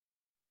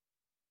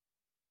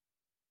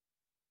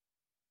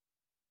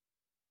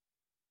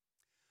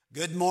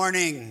Good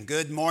morning,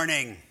 good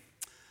morning.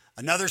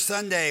 Another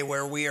Sunday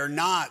where we are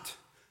not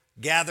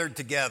gathered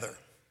together.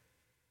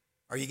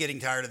 Are you getting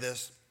tired of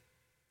this?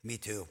 Me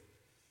too.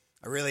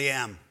 I really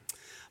am.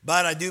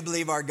 But I do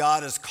believe our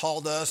God has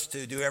called us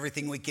to do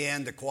everything we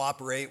can to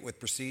cooperate with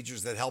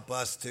procedures that help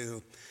us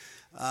to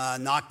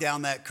knock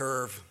down that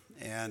curve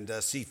and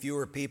see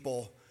fewer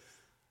people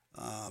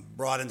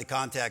brought into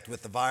contact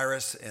with the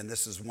virus, and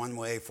this is one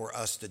way for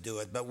us to do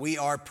it. But we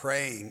are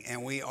praying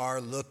and we are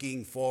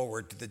looking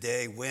forward to the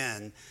day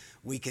when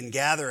we can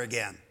gather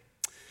again.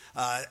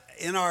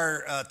 In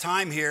our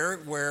time here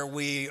where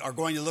we are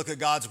going to look at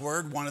God's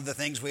Word, one of the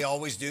things we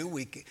always do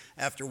week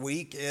after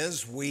week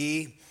is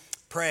we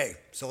pray.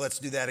 So let's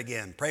do that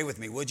again. Pray with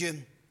me, would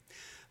you?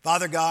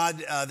 Father God,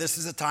 this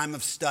is a time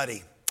of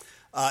study.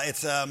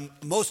 It's a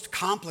most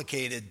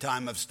complicated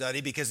time of study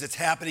because it's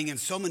happening in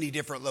so many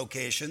different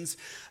locations.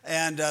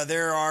 And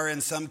there are, in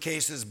some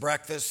cases,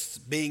 breakfasts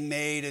being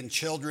made and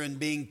children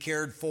being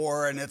cared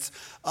for. And it's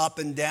up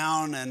and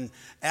down and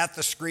at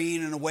the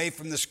screen and away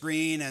from the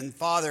screen. And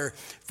Father,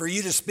 for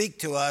you to speak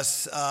to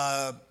us,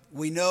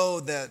 we know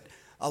that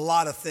a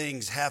lot of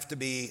things have to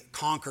be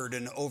conquered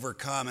and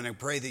overcome. And I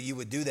pray that you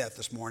would do that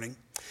this morning.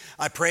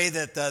 I pray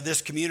that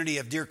this community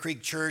of Deer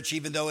Creek Church,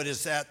 even though it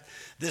is at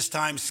this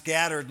time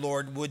scattered,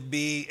 Lord, would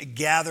be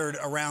gathered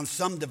around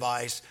some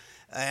device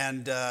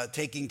and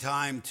taking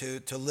time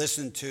to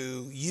listen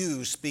to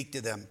you speak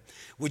to them.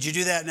 Would you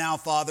do that now,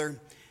 Father?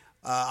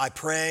 I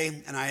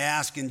pray and I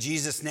ask in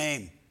Jesus'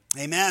 name.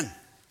 Amen.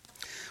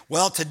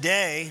 Well,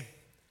 today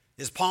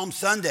is Palm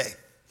Sunday,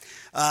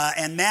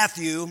 and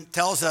Matthew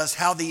tells us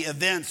how the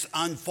events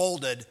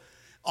unfolded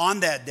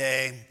on that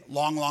day,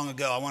 long, long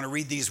ago. I want to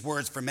read these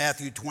words from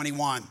Matthew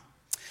 21.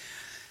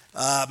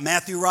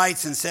 Matthew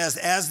writes and says,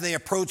 as they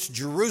approached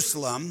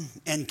Jerusalem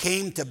and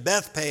came to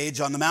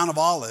Bethphage on the Mount of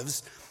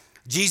Olives,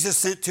 Jesus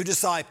sent two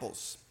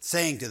disciples,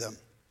 saying to them,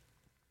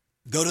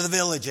 go to the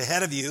village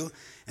ahead of you,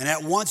 and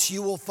at once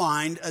you will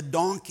find a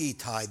donkey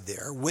tied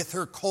there with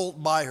her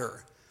colt by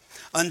her.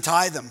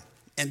 Untie them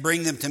and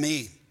bring them to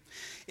me.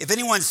 If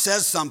anyone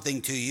says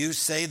something to you,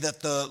 say that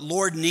the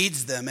Lord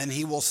needs them, and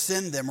he will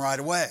send them right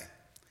away.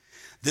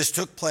 This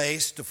took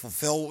place to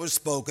fulfill what was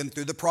spoken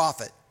through the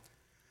prophet.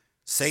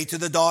 Say to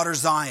the daughter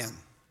Zion,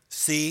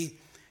 see,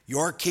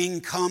 your king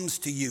comes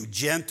to you,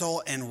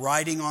 gentle and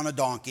riding on a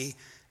donkey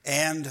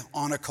and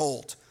on a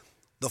colt,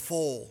 the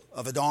foal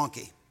of a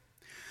donkey.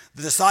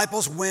 The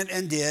disciples went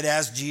and did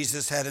as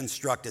Jesus had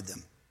instructed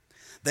them.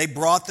 They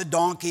brought the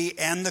donkey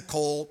and the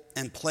colt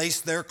and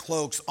placed their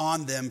cloaks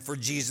on them for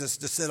Jesus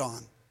to sit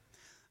on.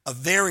 A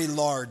very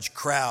large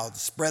crowd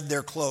spread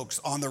their cloaks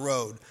on the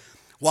road,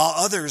 while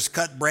others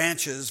cut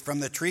branches from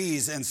the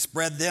trees and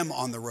spread them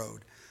on the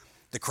road.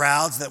 The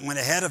crowds that went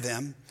ahead of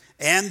him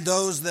and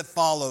those that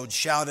followed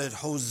shouted,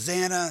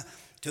 Hosanna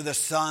to the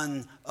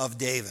Son of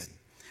David.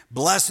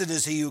 Blessed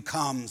is he who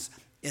comes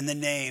in the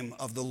name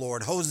of the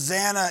Lord.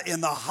 Hosanna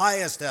in the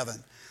highest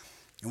heaven.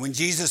 And when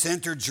Jesus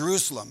entered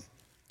Jerusalem,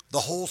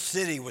 the whole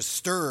city was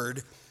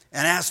stirred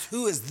and asked,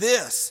 who is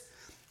this?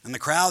 And the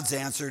crowds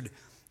answered,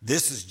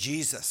 this is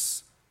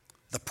Jesus,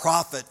 the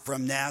prophet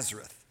from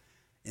Nazareth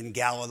in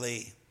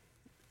Galilee.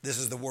 This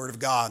is the word of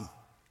God.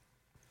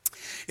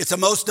 It's a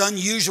most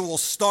unusual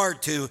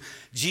start to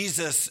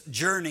Jesus'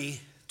 journey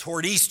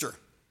toward Easter.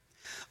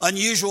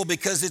 Unusual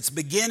because its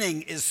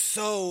beginning is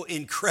so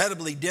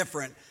incredibly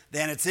different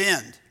than its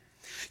end.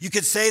 You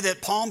could say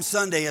that Palm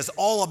Sunday is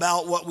all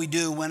about what we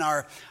do when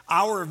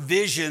our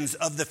visions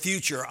of the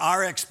future,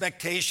 our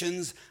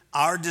expectations,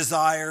 our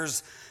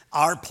desires,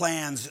 our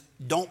plans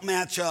don't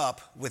match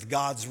up with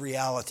God's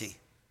reality.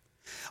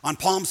 On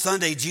Palm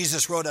Sunday,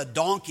 Jesus rode a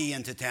donkey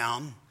into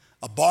town,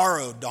 a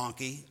borrowed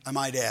donkey, I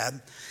might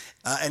add,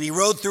 and he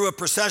rode through a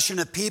procession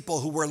of people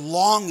who were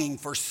longing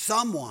for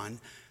someone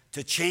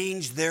to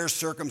change their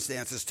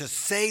circumstances, to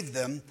save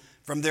them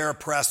from their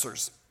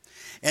oppressors.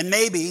 And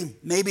maybe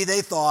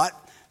they thought,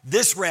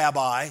 this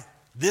rabbi,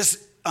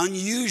 this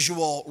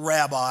unusual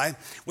rabbi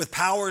with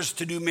powers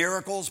to do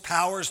miracles,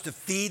 powers to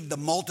feed the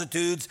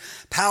multitudes,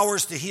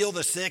 powers to heal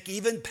the sick,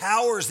 even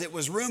powers that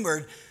was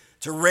rumored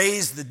to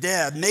raise the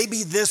dead.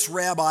 Maybe this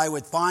rabbi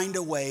would find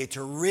a way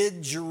to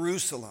rid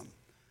Jerusalem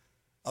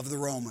of the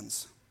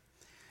Romans.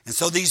 And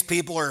so these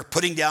people are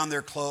putting down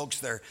their cloaks,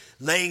 they're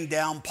laying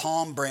down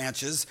palm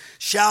branches,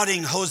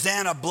 shouting,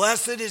 Hosanna,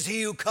 blessed is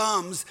he who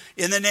comes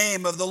in the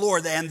name of the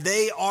Lord. And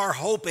they are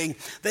hoping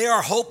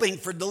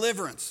for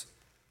deliverance.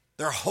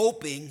 They're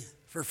hoping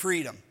for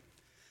freedom.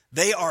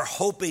 They are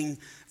hoping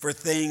for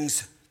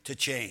things to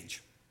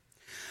change.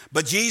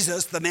 But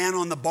Jesus, the man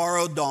on the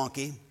borrowed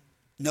donkey,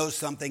 knows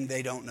something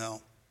they don't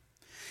know.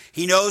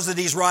 He knows that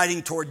he's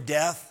riding toward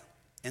death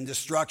and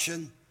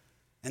destruction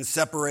and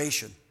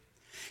separation.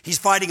 He's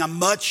fighting a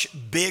much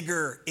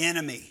bigger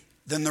enemy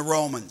than the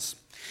Romans.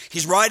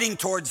 He's riding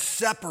towards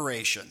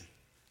separation,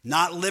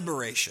 not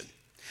liberation.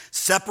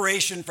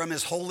 Separation from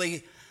his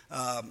holy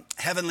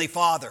heavenly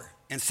Father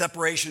and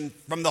separation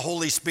from the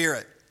Holy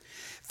Spirit.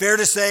 Fair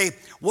to say,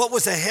 what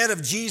was ahead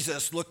of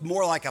Jesus looked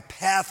more like a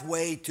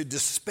pathway to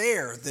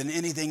despair than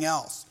anything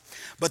else.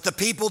 But the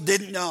people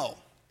didn't know,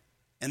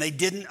 and they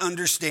didn't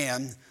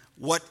understand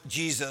what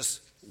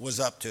Jesus was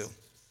up to.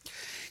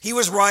 He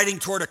was riding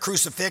toward a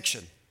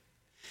crucifixion.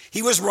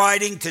 He was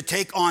riding to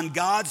take on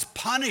God's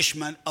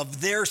punishment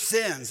of their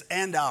sins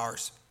and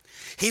ours.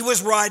 He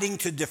was riding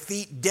to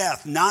defeat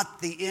death,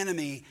 not the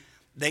enemy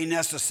they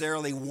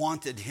necessarily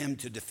wanted him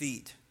to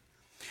defeat.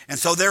 And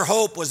so their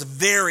hope was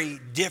very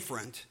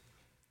different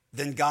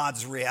than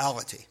God's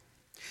reality.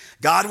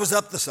 God was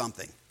up to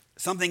something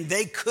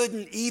they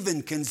couldn't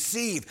even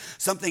conceive,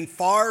 something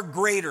far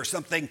greater,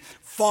 something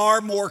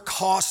far more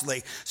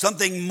costly,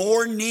 something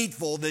more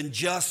needful than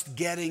just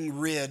getting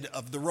rid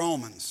of the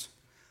Romans.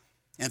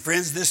 And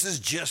friends, this is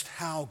just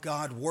how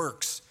God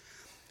works.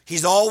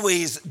 He's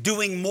always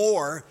doing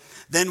more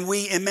than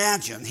we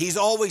imagine. He's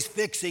always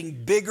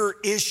fixing bigger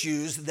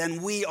issues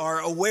than we are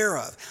aware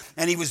of.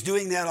 And he was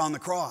doing that on the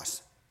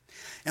cross.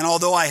 And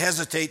although I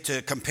hesitate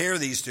to compare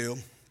these two,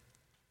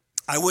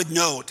 I would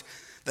note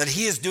that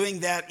he is doing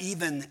that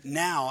even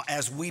now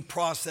as we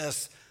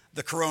process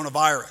the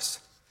coronavirus.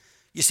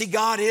 You see,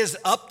 God is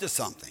up to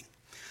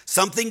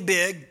something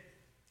big,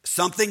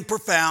 something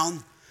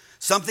profound,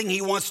 something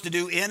he wants to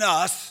do in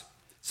us,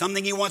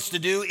 something he wants to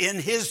do in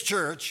his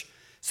church,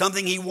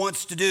 something he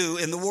wants to do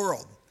in the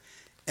world.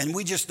 And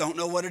we just don't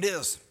know what it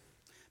is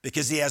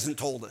because he hasn't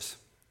told us.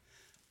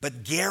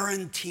 But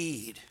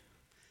guaranteed,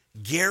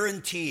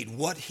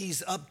 what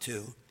he's up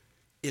to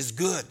is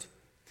good.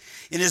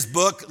 In his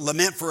book,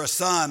 Lament for a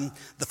Son,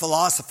 the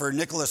philosopher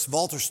Nicholas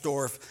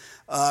Wolterstorff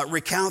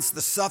recounts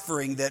the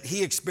suffering that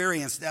he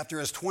experienced after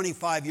his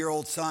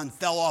 25-year-old son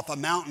fell off a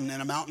mountain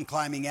in a mountain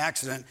climbing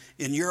accident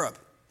in Europe.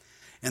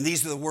 And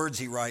these are the words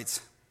he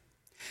writes.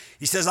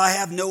 He says, "I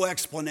have no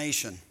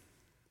explanation.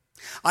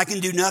 I can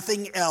do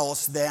nothing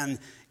else than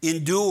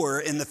endure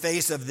in the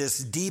face of this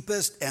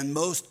deepest and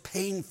most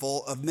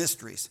painful of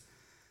mysteries.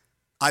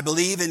 I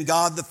believe in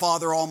God the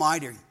Father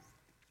Almighty,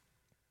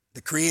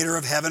 the creator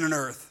of heaven and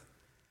earth,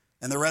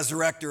 and the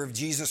resurrector of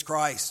Jesus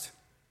Christ.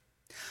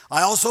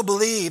 I also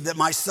believe that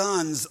my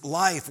son's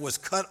life was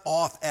cut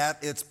off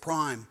at its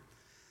prime.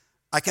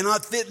 I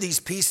cannot fit these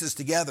pieces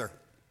together.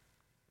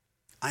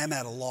 I am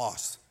at a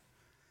loss.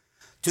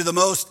 To the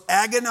most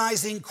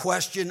agonizing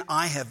question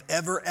I have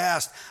ever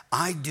asked,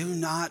 I do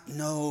not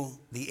know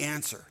the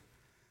answer.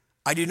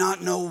 I do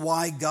not know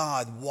why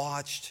God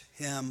watched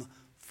him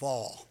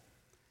fall.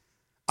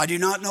 I do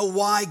not know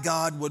why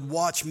God would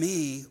watch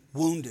me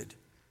wounded.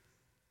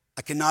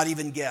 I cannot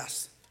even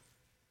guess."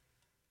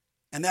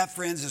 And that,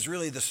 friends, is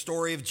really the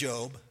story of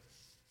Job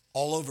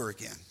all over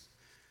again.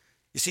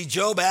 You see,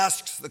 Job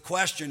asks the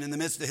question in the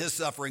midst of his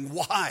suffering,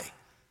 why?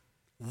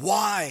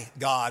 Why,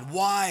 God?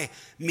 Why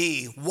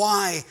me?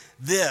 Why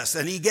this?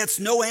 And he gets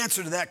no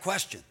answer to that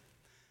question.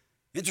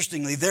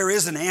 Interestingly, there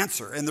is an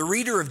answer, and the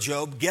reader of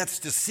Job gets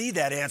to see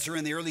that answer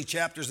in the early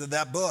chapters of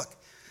that book.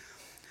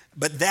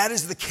 But that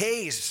is the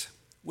case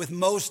with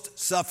most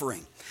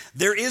suffering.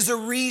 There is a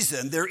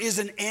reason, there is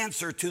an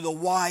answer to the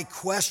why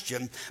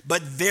question,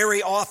 but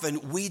very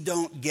often we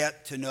don't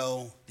get to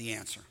know the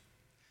answer.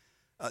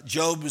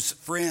 Job's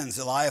friends,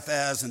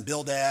 Eliphaz and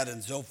Bildad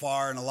and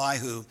Zophar and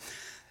Elihu,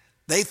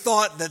 they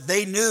thought that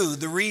they knew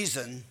the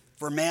reason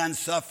for man's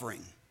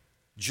suffering,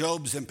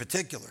 Job's in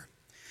particular.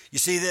 You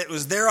see, that it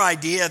was their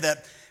idea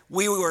that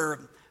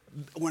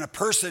when a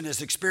person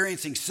is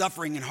experiencing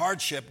suffering and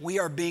hardship, we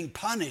are being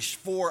punished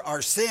for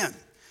our sin.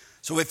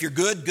 So if you're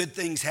good, good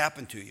things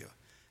happen to you.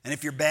 And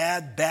if you're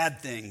bad,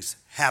 bad things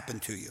happen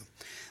to you.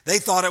 They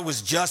thought it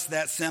was just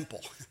that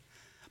simple.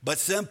 But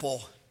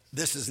simple,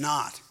 this is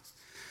not.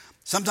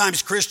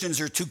 Sometimes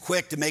Christians are too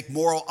quick to make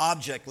moral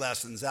object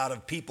lessons out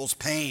of people's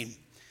pain.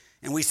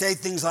 And we say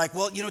things like,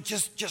 well,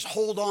 just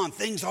hold on.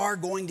 Things are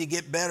going to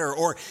get better.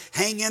 Or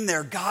hang in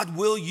there. God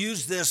will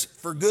use this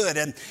for good.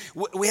 And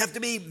we have to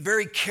be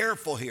very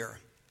careful here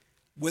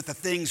with the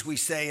things we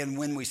say and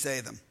when we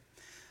say them.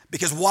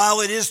 Because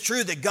while it is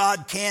true that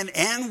God can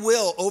and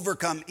will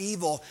overcome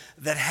evil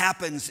that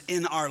happens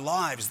in our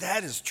lives,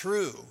 that is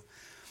true.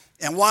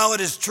 And while it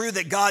is true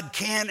that God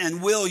can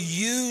and will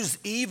use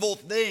evil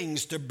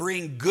things to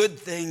bring good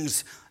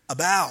things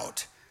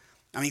about,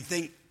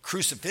 think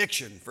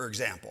crucifixion, for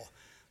example.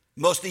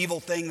 Most evil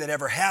thing that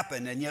ever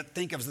happened, and yet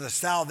think of the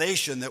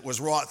salvation that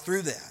was wrought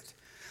through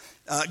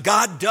that.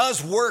 God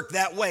does work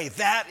that way.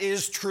 That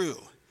is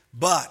true.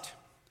 But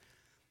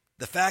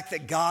the fact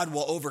that God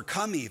will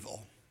overcome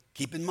evil,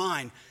 keep in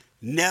mind,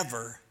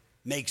 never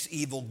makes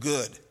evil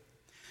good.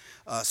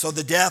 So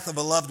the death of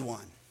a loved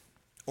one,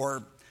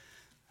 or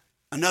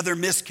another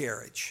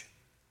miscarriage,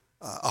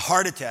 a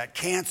heart attack,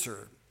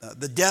 cancer,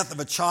 the death of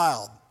a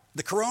child,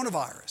 the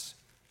coronavirus,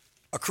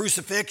 a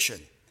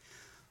crucifixion,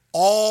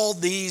 all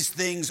these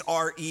things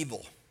are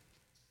evil.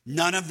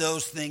 None of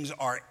those things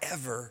are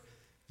ever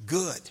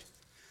good.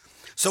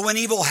 So when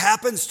evil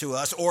happens to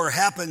us or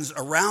happens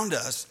around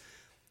us,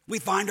 we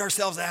find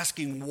ourselves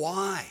asking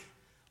why?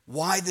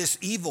 Why this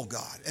evil,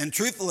 God? And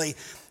truthfully,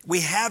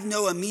 we have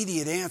no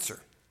immediate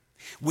answer.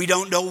 We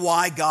don't know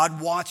why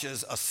God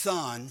watches a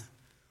son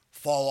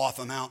fall off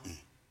a mountain.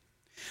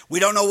 We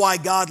don't know why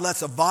God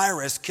lets a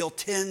virus kill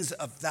tens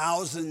of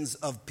thousands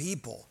of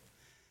people.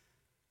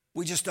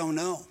 We just don't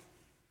know.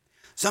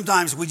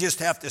 Sometimes we just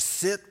have to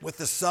sit with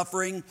the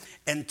suffering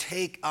and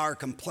take our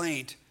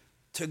complaint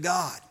to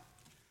God.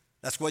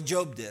 That's what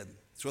Job did.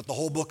 That's what the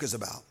whole book is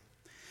about.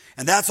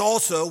 And that's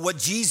also what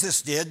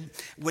Jesus did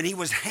when he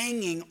was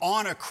hanging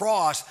on a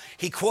cross.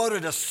 He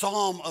quoted a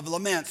psalm of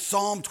lament,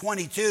 Psalm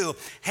 22.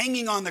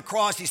 Hanging on the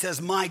cross, he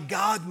says, my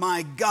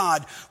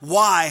God,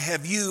 why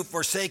have you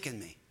forsaken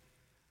me?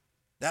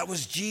 That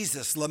was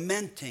Jesus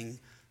lamenting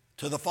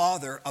to the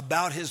Father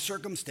about his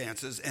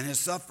circumstances and his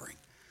suffering.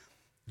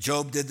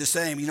 Job did the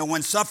same. You know,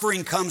 when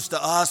suffering comes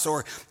to us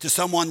or to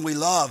someone we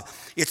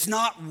love, it's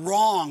not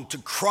wrong to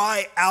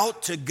cry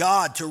out to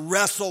God, to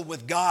wrestle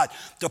with God,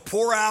 to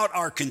pour out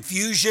our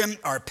confusion,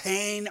 our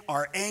pain,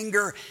 our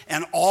anger,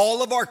 and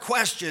all of our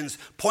questions,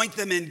 point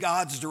them in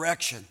God's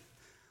direction.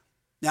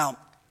 Now,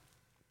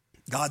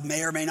 God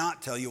may or may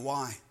not tell you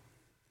why.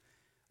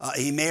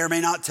 He may or may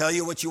not tell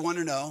you what you want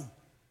to know.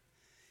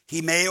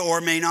 He may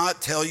or may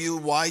not tell you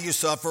why you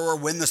suffer or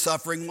when the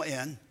suffering will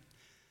end.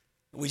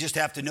 We just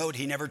have to note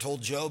he never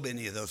told Job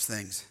any of those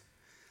things.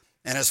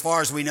 And as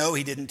far as we know,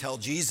 he didn't tell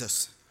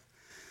Jesus.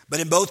 But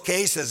in both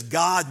cases,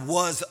 God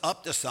was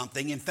up to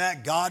something. In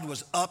fact, God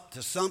was up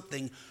to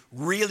something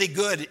really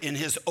good in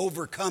his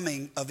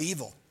overcoming of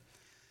evil.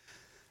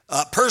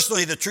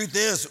 Personally, the truth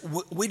is,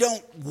 we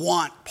don't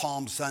want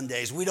Palm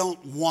Sundays. We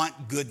don't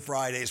want Good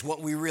Fridays. What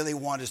we really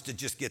want is to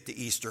just get to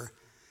Easter.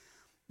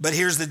 But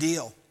here's the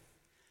deal.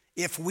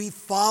 If we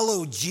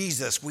follow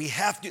Jesus, we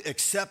have to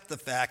accept the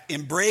fact,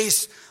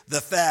 embrace the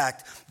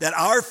fact that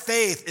our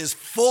faith is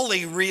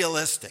fully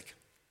realistic.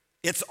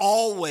 It's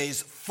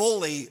always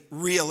fully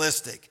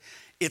realistic.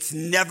 It's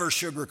never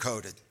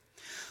sugar-coated.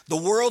 The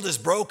world is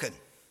broken.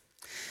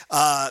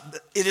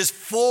 It is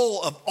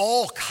full of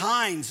all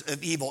kinds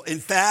of evil. In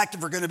fact,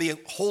 if we're going to be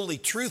wholly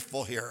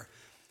truthful here,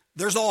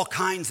 there's all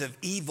kinds of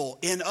evil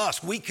in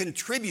us. We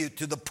contribute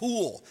to the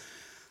pool,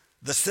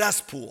 the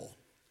cesspool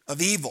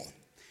of evil.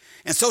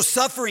 And so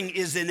suffering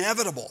is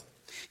inevitable.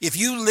 If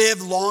you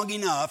live long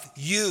enough,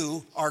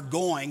 you are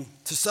going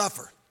to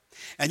suffer.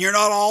 And you're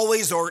not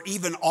always or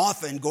even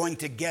often going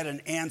to get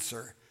an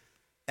answer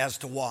as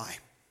to why.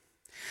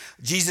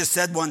 Jesus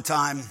said one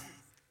time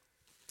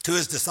to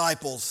his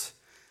disciples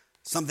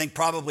something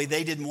probably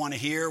they didn't want to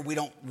hear. We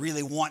don't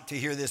really want to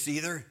hear this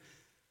either.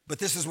 But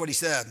this is what he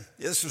said.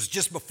 This was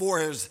just before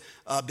his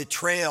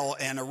betrayal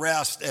and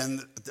arrest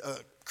and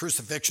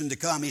crucifixion to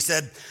come. He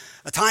said,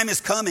 a time is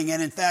coming, and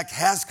in fact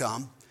has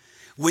come,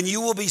 when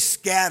you will be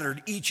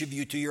scattered, each of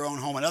you, to your own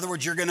home. In other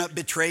words, you're going to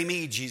betray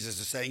me, Jesus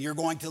is saying. You're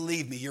going to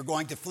leave me. You're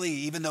going to flee,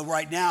 even though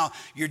right now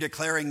you're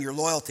declaring your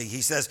loyalty.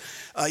 He says,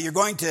 you're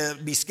going to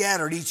be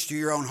scattered, each to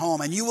your own home,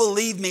 and you will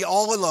leave me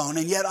all alone,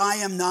 and yet I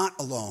am not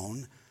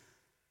alone,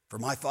 for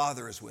my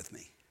Father is with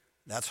me.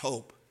 That's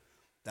hope.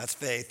 That's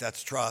faith.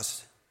 That's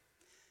trust.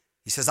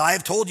 He says, I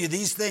have told you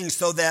these things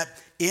so that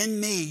in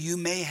me you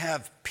may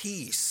have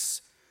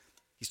peace.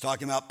 He's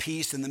talking about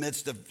peace in the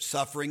midst of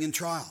suffering and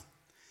trial.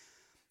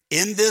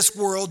 In this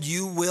world,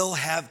 you will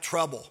have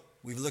trouble.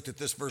 We've looked at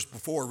this verse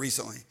before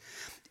recently.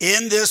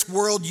 In this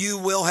world, you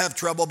will have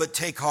trouble, but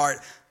take heart.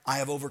 I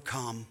have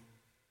overcome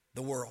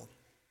the world.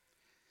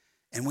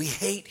 And we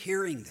hate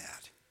hearing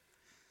that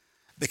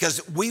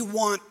because we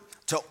want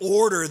to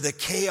order the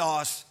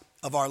chaos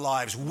of our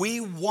lives. We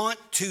want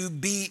to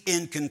be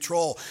in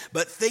control.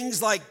 But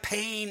things like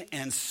pain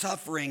and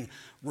suffering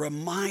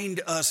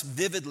remind us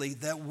vividly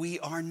that we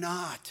are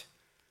not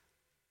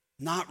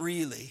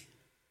really,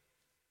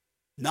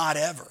 not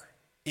ever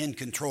in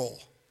control.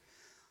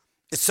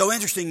 It's so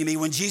interesting to me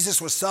when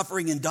Jesus was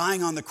suffering and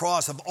dying on the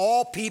cross, of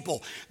all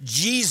people,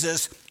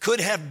 Jesus could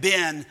have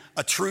been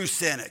a true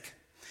cynic.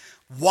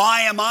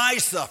 Why am I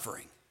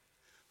suffering?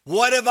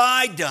 What have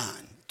I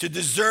done to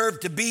deserve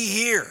to be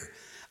here?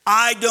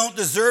 I don't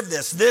deserve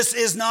this. This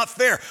is not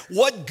fair.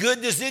 What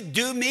good does it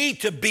do me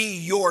to be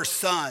your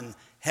son,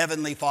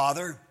 Heavenly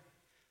Father?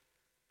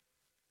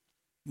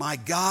 My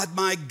God,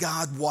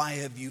 why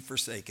have you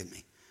forsaken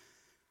me?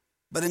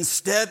 But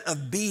instead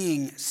of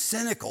being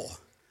cynical,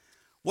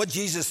 what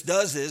Jesus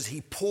does is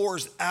he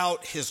pours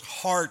out his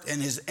heart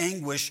and his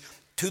anguish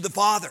to the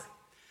Father.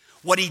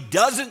 What he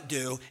doesn't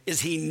do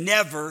is he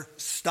never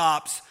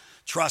stops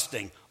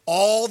trusting.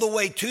 All the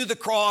way to the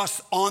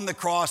cross, on the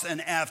cross,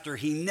 and after,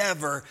 he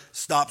never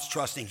stops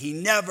trusting. He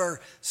never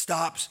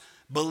stops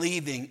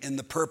believing in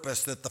the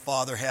purpose that the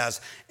Father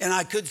has. And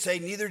I could say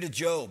neither did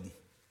Job.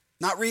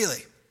 Not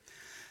really.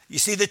 You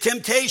see, the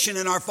temptation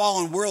in our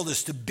fallen world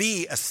is to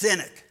be a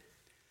cynic.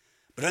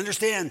 But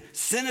understand,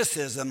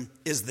 cynicism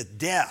is the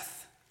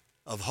death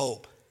of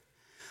hope.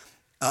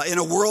 In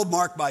a world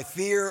marked by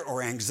fear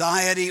or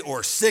anxiety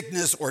or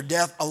sickness or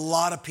death, a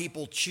lot of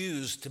people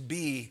choose to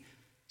be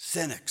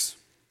cynics.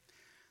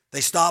 They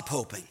stop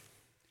hoping,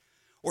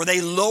 or they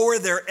lower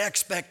their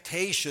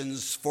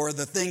expectations for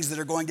the things that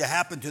are going to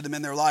happen to them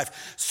in their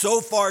life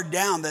so far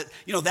down that,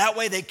 that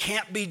way they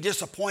can't be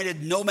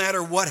disappointed no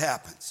matter what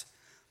happens.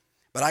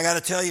 But I got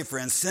to tell you,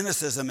 friends,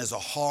 cynicism is a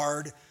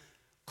hard,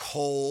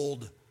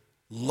 cold,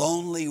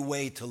 lonely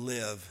way to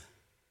live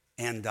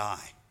and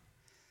die.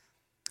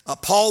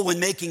 Paul, when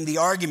making the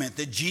argument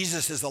that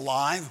Jesus is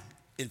alive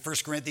in 1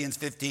 Corinthians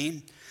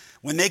 15,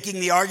 when making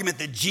the argument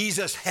that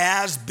Jesus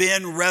has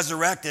been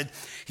resurrected,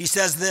 he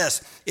says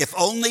this: if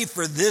only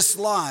for this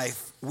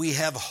life we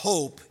have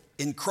hope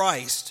in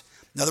Christ.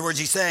 In other words,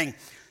 he's saying,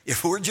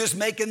 if we're just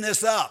making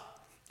this up,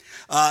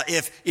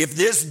 if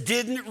this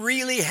didn't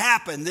really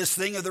happen, this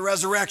thing of the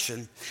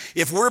resurrection,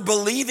 if we're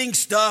believing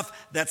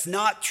stuff that's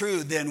not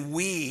true, then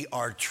we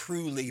are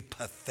truly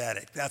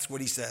pathetic. That's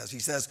what he says. He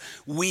says,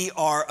 we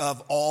are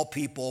of all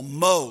people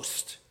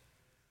most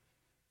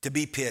to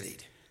be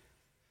pitied.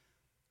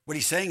 What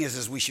he's saying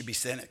is we should be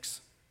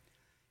cynics.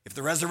 If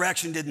the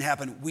resurrection didn't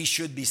happen, we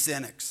should be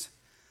cynics.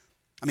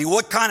 I mean,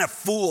 what kind of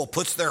fool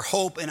puts their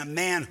hope in a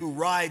man who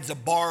rides a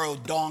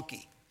borrowed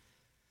donkey?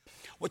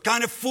 What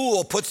kind of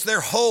fool puts their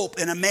hope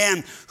in a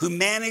man who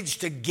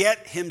managed to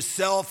get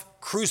himself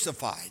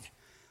crucified?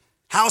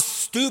 How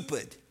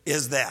stupid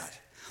is that?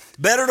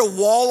 Better to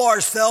wall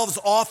ourselves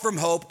off from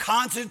hope,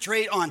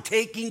 concentrate on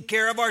taking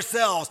care of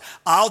ourselves.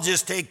 I'll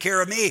just take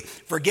care of me.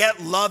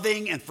 Forget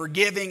loving and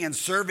forgiving and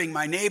serving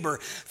my neighbor.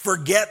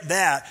 Forget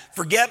that.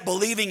 Forget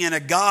believing in a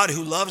God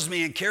who loves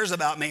me and cares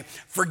about me.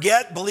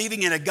 Forget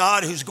believing in a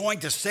God who's going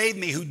to save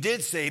me, who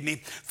did save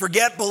me.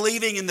 Forget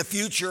believing in the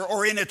future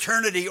or in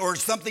eternity or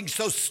something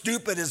so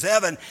stupid as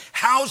heaven.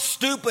 How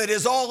stupid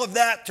is all of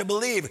that to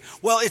believe?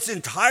 Well, it's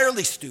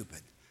entirely stupid.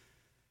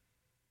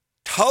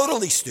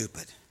 Totally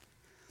stupid.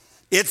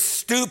 It's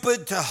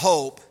stupid to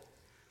hope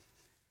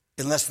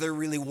unless there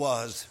really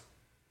was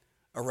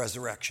a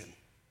resurrection.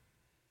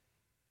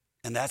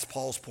 And that's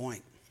Paul's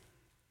point.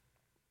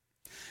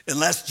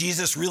 Unless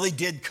Jesus really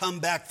did come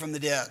back from the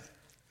dead,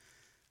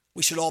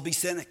 we should all be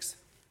cynics.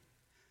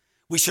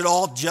 We should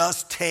all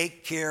just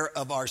take care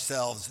of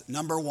ourselves.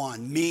 Number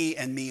one, me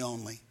and me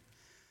only.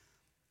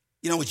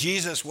 You know,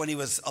 Jesus, when he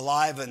was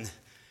alive and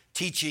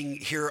teaching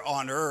here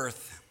on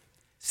earth,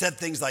 said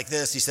things like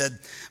this. He said,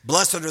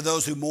 blessed are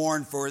those who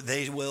mourn, for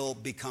they will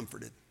be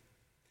comforted.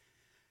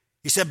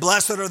 He said,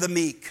 blessed are the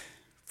meek,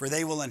 for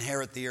they will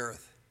inherit the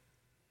earth.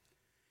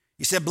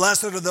 He said,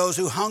 blessed are those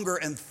who hunger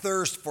and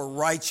thirst for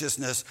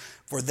righteousness,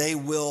 for they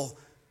will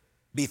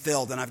be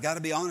filled. And I've got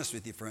to be honest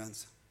with you,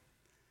 friends.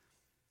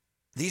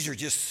 These are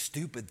just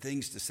stupid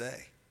things to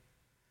say.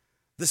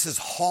 This is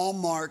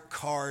Hallmark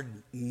card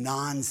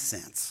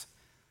nonsense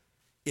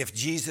if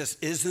Jesus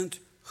isn't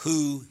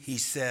who he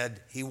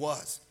said he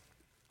was.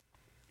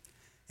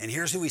 And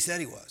here's who he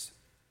said he was.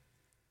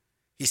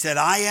 He said,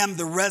 I am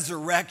the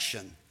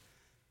resurrection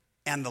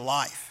and the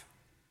life.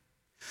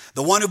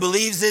 The one who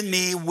believes in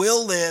me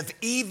will live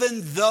even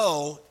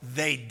though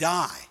they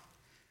die.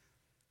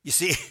 You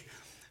see,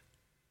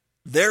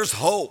 there's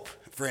hope,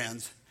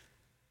 friends.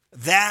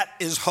 That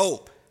is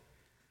hope.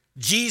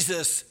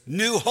 Jesus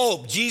knew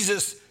hope.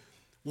 Jesus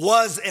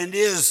was and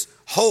is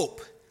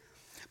hope.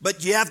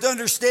 But you have to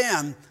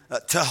understand,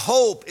 to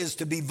hope is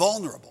to be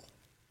vulnerable.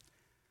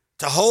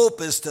 To hope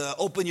is to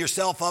open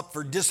yourself up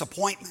for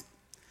disappointment,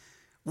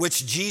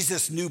 which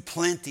Jesus knew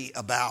plenty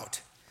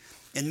about.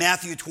 In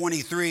Matthew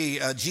 23,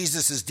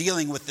 Jesus is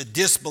dealing with the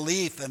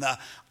disbelief and the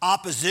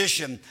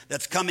opposition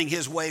that's coming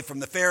his way from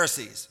the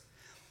Pharisees.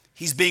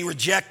 He's being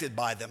rejected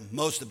by them,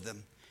 most of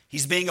them.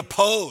 He's being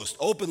opposed,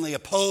 openly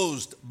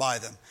opposed by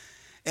them.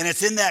 And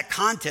it's in that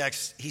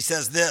context he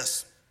says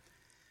this.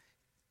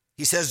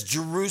 He says,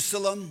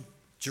 Jerusalem,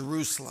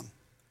 Jerusalem,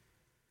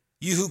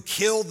 you who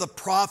kill the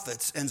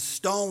prophets and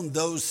stone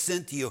those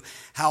sent to you,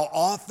 how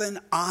often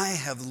I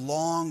have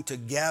longed to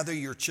gather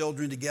your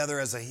children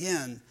together as a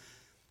hen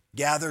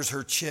gathers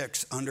her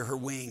chicks under her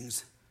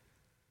wings,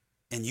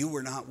 and you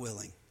were not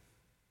willing.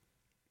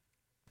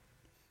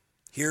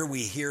 Here we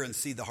hear and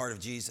see the heart of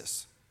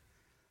Jesus.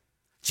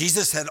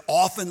 Jesus had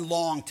often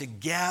longed to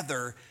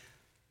gather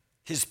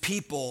his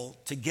people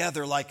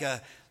together like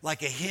a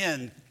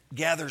hen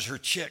gathers her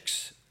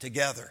chicks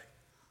together.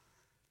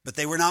 But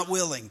they were not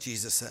willing,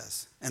 Jesus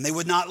says, and they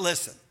would not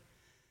listen.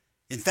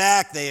 In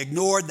fact, they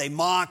ignored, they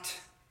mocked,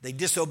 they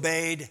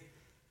disobeyed,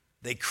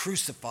 they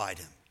crucified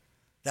him.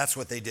 That's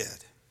what they did.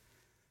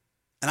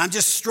 And I'm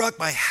just struck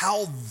by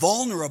how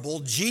vulnerable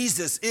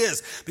Jesus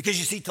is. Because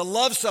you see, to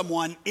love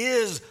someone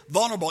is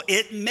vulnerable.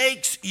 It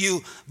makes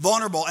you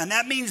vulnerable. And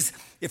that means,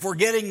 if we're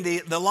getting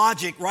the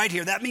logic right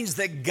here, that means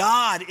that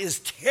God is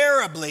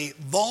terribly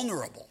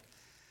vulnerable.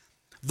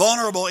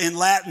 Vulnerable in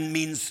Latin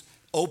means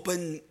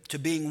open to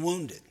being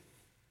wounded.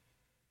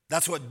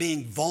 That's what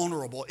being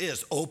vulnerable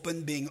is.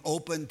 Being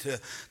open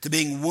to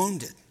being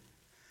wounded.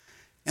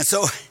 And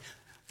so,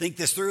 think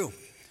this through.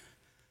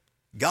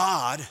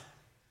 God,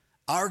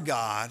 our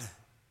God,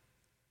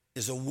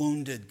 is a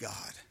wounded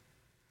God.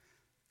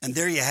 And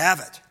there you have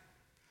it.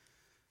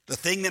 The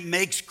thing that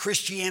makes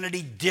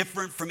Christianity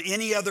different from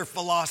any other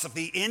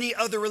philosophy, any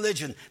other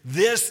religion.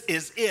 This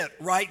is it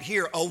right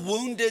here. A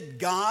wounded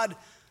God.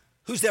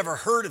 Who's ever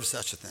heard of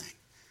such a thing?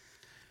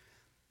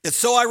 It's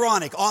so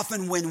ironic.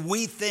 Often when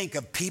we think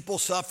of people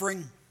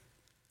suffering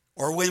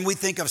Or when we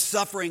think of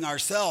suffering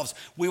ourselves,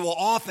 we will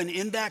often,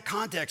 in that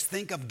context,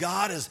 think of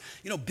God as,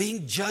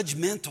 being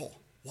judgmental.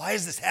 Why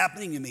is this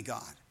happening to me,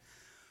 God?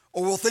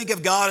 Or we'll think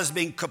of God as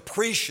being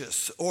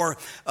capricious or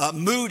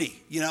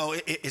moody.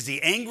 Is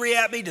he angry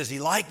at me? Does he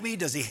like me?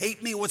 Does he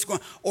hate me? What's going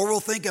on? Or we'll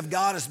think of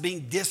God as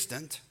being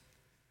distant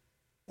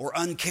or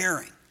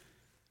uncaring.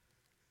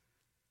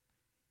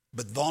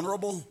 But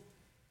vulnerable?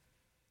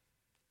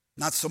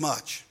 Not so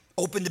much.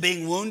 Open to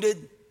being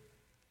wounded?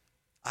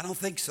 I don't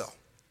think so.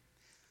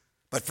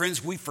 But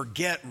friends, we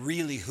forget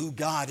really who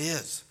God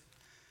is.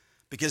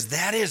 Because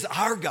that is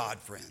our God,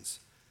 friends.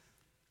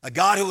 A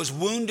God who is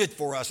wounded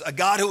for us. A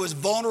God who is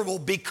vulnerable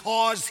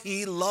because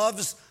he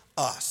loves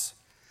us.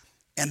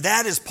 And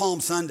that is Palm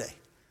Sunday.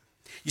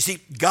 You see,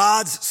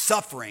 God's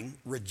suffering,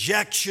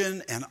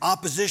 rejection, and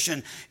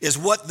opposition is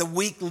what the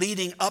week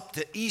leading up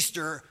to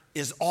Easter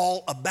is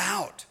all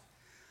about.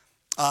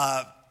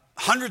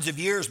 Hundreds of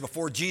years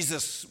before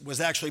Jesus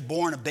was actually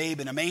born a babe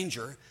in a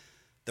manger,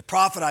 the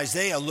prophet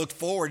Isaiah looked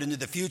forward into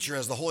the future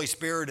as the Holy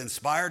Spirit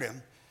inspired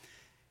him,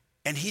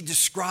 and he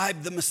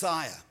described the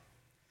Messiah.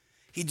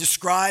 He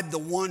described the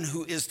one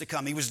who is to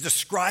come. He was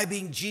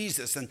describing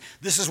Jesus, and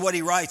this is what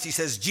he writes. He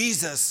says,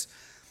 Jesus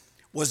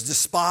was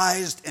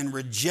despised and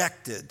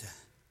rejected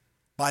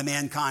by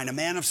mankind, a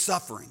man of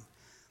suffering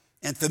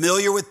and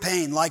familiar with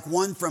pain, like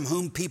one from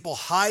whom people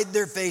hide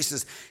their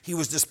faces. He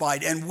was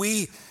despised, and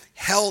we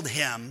held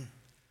him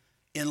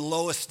in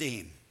low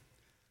esteem.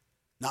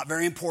 Not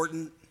very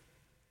important,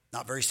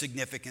 not very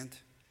significant,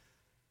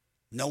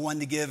 no one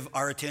to give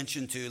our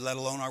attention to, let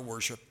alone our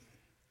worship.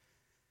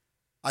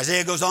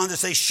 Isaiah goes on to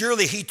say,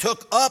 surely he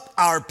took up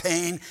our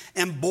pain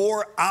and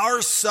bore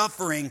our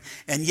suffering,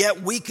 and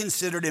yet we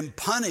considered him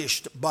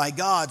punished by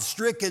God,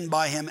 stricken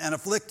by him and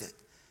afflicted.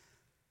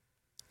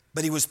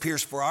 But he was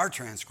pierced for our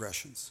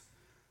transgressions.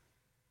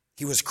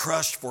 He was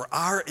crushed for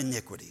our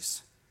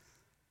iniquities.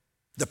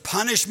 The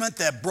punishment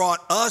that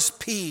brought us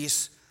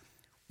peace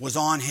was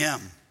on him.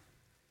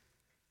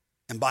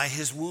 And by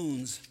his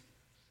wounds,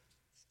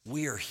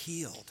 we are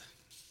healed.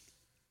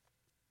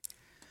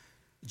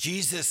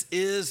 Jesus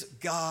is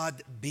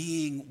God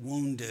being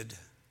wounded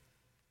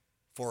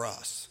for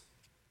us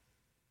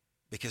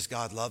because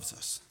God loves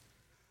us.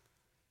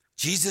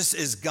 Jesus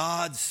is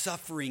God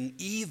suffering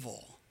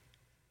evil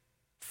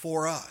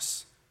for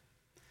us.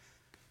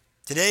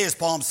 Today is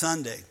Palm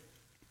Sunday.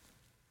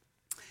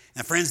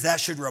 And friends,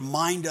 that should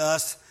remind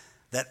us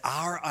that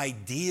our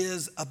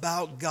ideas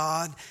about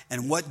God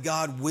and what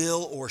God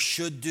will or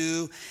should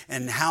do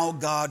and how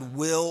God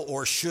will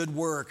or should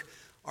work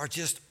are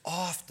just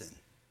often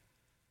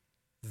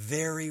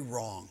very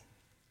wrong.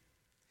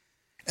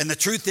 And the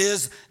truth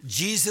is,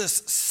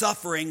 Jesus'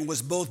 suffering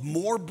was both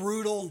more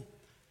brutal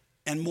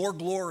and more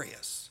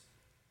glorious,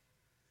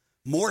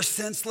 more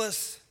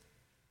senseless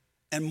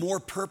and more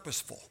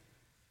purposeful,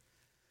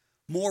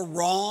 more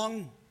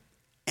wrong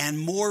and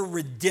more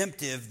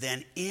redemptive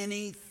than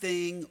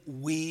anything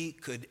we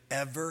could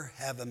ever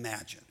have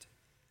imagined.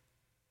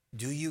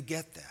 Do you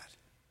get that?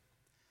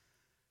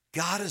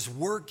 God is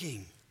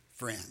working,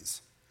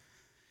 friends.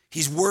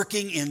 He's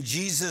working in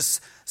Jesus'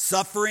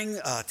 suffering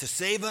to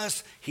save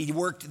us. He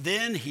worked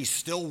then. He's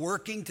still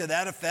working to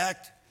that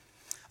effect.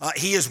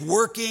 He is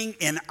working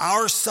in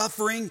our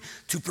suffering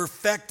to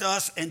perfect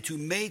us and to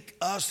make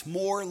us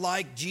more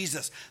like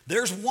Jesus.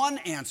 There's one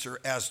answer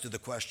as to the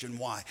question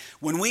why.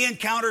 When we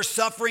encounter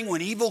suffering,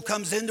 when evil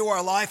comes into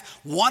our life,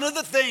 one of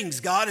the things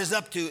God is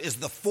up to is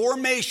the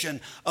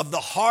formation of the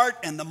heart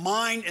and the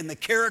mind and the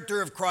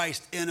character of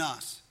Christ in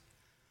us.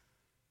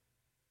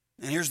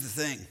 And here's the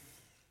thing.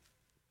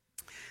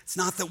 It's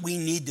not that we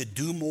need to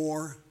do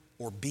more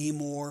or be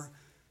more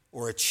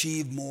or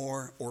achieve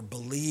more or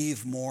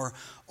believe more.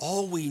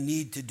 All we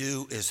need to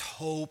do is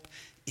hope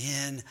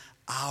in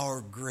our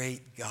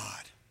great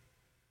God,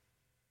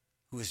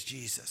 who is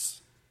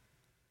Jesus,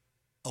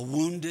 a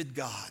wounded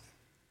God,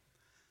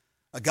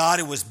 a God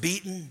who was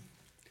beaten,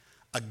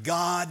 a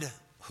God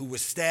who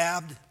was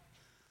stabbed,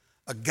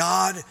 a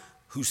God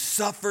who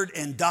suffered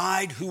and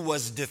died, who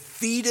was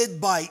defeated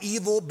by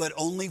evil, but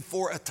only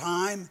for a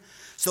time,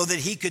 so that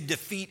he could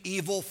defeat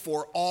evil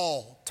for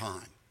all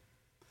time.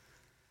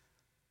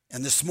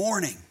 And this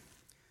morning,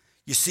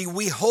 you see,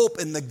 we hope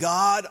in the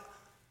God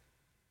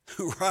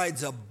who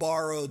rides a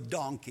borrowed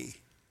donkey.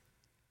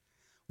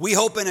 We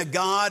hope in a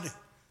God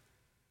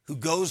who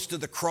goes to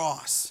the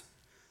cross,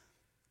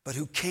 but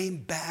who came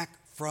back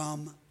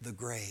from the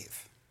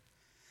grave.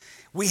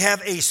 We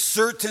have a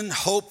certain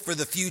hope for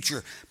the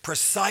future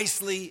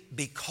precisely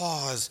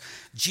because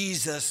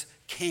Jesus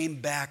came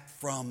back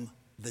from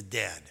the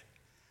dead.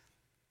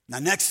 Now,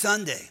 next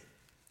Sunday,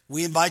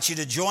 we invite you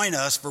to join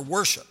us for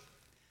worship.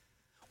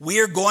 We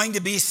are going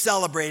to be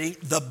celebrating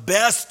the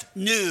best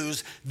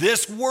news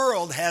this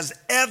world has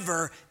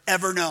ever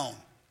known.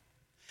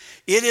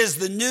 It is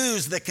the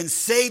news that can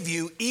save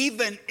you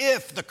even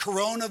if the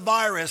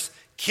coronavirus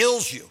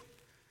kills you.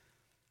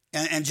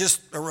 And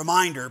just a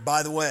reminder,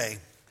 by the way,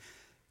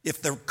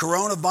 if the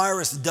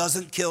coronavirus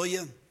doesn't kill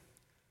you,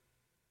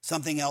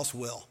 something else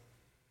will.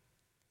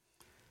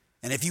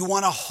 And if you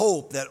want a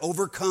hope that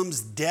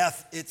overcomes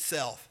death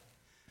itself,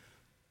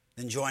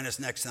 then join us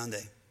next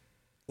Sunday.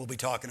 We'll be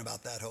talking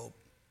about that hope.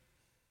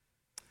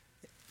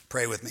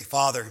 Pray with me.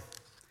 Father,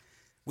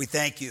 we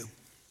thank you.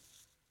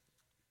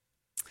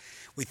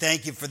 We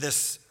thank you for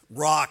this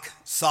rock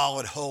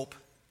solid hope.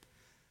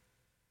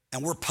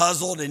 And we're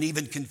puzzled and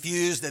even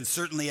confused and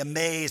certainly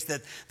amazed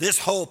that this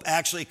hope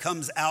actually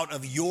comes out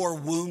of your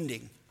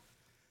wounding.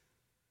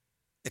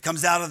 It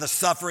comes out of the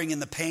suffering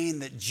and the pain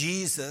that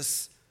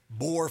Jesus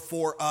bore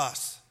for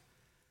us.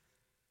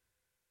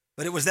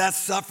 But it was that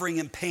suffering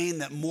and pain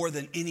that more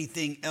than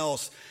anything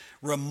else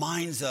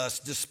reminds us,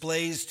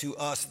 displays to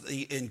us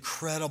the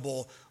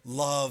incredible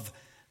love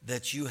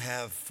that you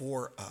have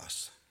for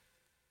us.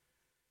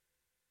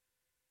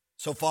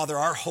 So, Father,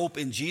 our hope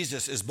in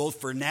Jesus is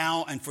both for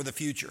now and for the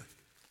future.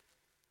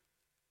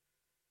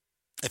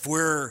 If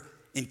we're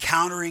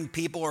encountering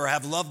people or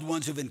have loved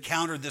ones who've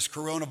encountered this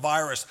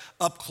coronavirus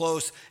up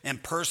close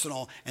and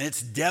personal, and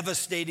it's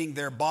devastating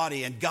their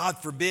body, and God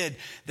forbid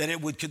that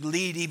could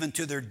lead even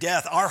to their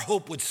death, our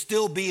hope would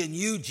still be in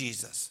you,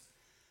 Jesus,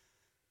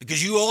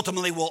 because you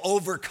ultimately will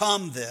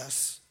overcome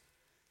this,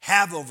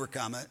 have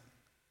overcome it,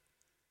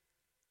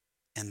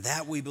 and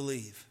that we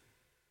believe.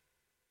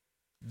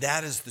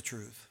 That is the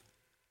truth.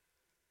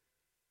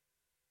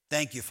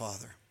 Thank you,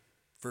 Father,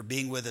 for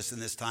being with us in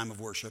this time of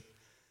worship.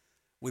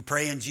 We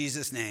pray in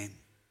Jesus' name.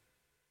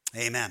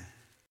 Amen.